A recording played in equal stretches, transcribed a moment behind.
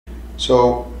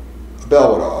So the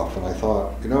bell went off, and I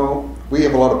thought, you know, we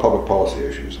have a lot of public policy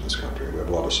issues in this country. We have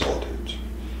a lot of solitudes.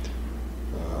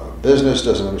 Business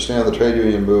doesn't understand the trade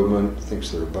union movement, thinks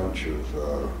they're a bunch of,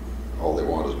 all they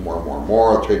want is more and more and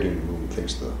more. The trade union movement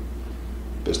thinks the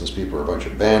business people are a bunch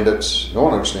of bandits. No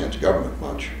one understands government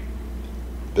much.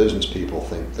 Business people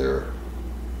think they're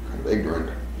kind of ignorant,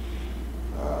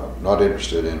 not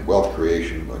interested in wealth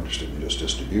creation, interested in just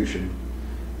distribution.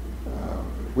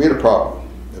 We had a problem,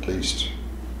 at least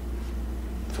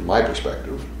from my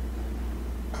perspective,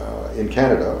 in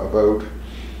Canada about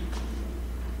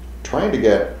trying to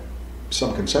get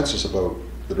some consensus about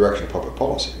the direction of public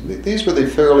policy. These were the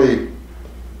fairly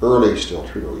early still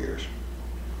Trudeau years.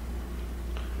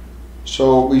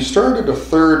 So we started a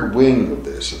third wing of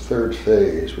this, a third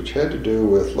phase, which had to do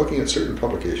with looking at certain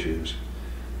public issues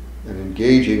and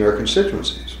engaging our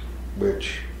constituencies,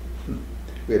 which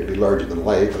we had to be larger than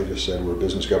life. I just said we're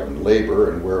business, government,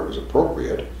 labor, and where it was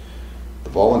appropriate, the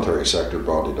voluntary sector,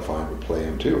 broadly defined, would play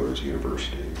in too. There's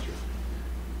universities,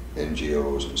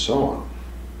 NGOs, and so on.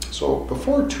 So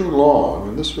before too long,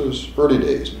 and this was early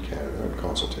days in Canada in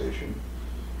consultation,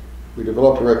 we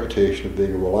developed a reputation of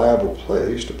being a reliable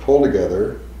place to pull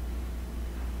together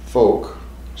folk,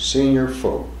 senior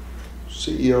folk,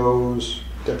 CEOs,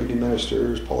 deputy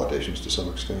ministers, politicians to some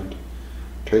extent,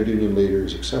 trade union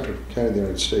leaders, etc., from Canada and the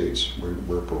United States, where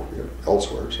appropriate,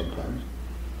 elsewhere sometimes,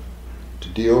 to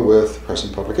deal with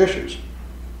pressing public issues.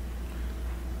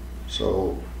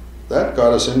 So that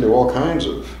got us into all kinds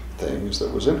of things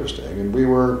that was interesting, and we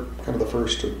were kind of the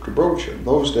first to broach it. In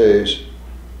those days,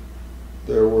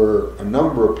 there were a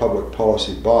number of public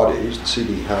policy bodies. The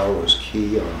C.D. Howe was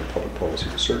key on the public policy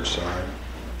research side.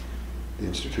 The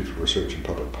Institute for Research in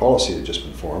Public Policy had just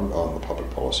been formed on the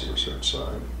public policy research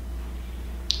side.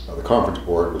 The conference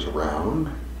board was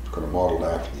around, kind of modeled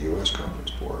after the U.S.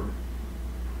 conference board.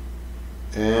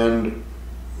 And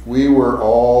we were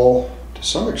all, to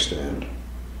some extent,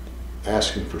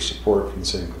 asking for support from the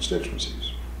same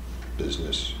constituencies,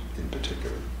 business in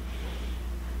particular.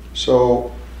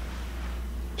 So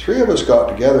three of us got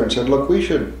together and said, look, we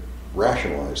should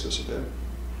rationalize this a bit.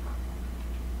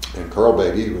 And Carl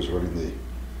Beggy, who was running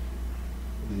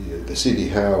the C.D.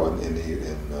 Howe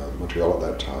in Montreal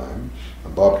at that time,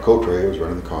 and Bob Cottray was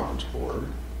running the conference board,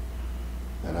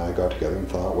 and I got together and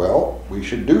thought, well, we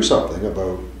should do something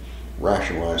about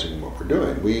rationalizing what we're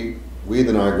doing. We,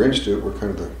 the Niagara Institute, were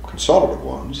kind of the consultative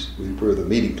ones. We were the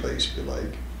meeting place, if you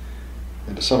like,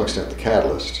 and to some extent the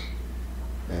catalyst.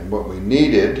 And what we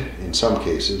needed, in some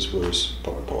cases, was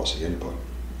public policy input,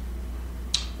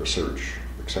 research,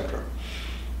 etc.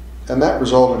 And that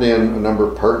resulted in a number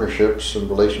of partnerships and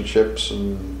relationships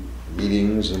and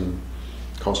meetings and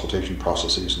consultation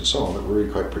processes and so on that were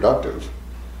really quite productive.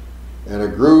 And a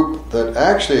group that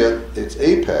actually at its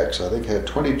apex, I think, had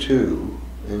 22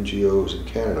 NGOs in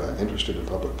Canada interested in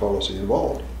public policy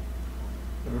involved.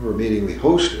 I remember a meeting we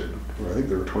hosted where I think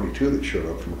there were 22 that showed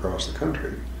up from across the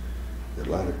country. The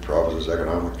Atlantic Provinces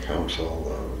Economic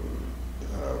Council,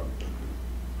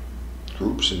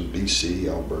 groups in BC,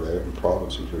 Alberta, every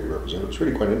province was really represented. It was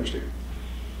really quite interesting.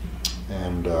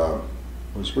 And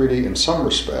was really, in some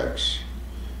respects,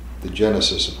 the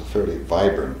genesis of a fairly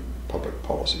vibrant public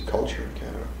policy culture in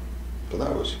Canada. So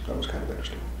that was kind of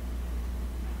interesting.